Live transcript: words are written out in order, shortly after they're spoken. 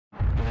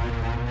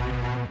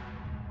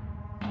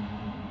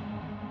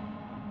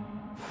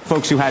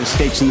folks who had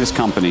stakes in this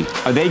company,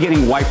 are they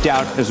getting wiped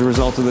out as a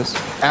result of this?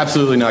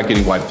 Absolutely not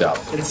getting wiped out.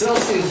 At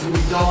Celsius, we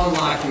don't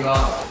lock you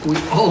out. We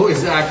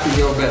always act in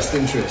your best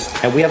interest.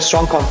 And we have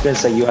strong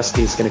confidence that USD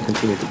is going to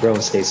continue to grow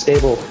and stay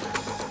stable.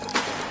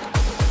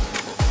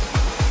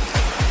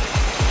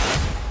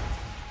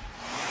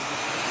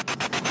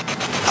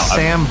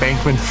 Sam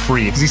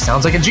Bankman-Fried. He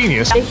sounds like a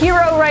genius. The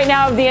hero right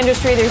now of the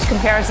industry, there's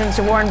comparisons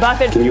to Warren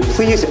Buffett. Can you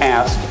please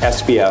ask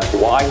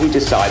SBF why he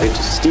decided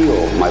to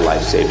steal my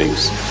life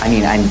savings? I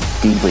mean, I'm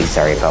deeply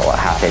sorry about what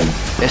happened.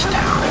 This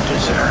town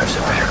deserves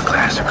a better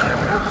class of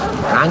criminal.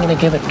 I'm going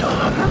to give it to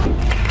him.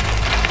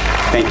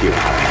 Thank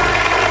you.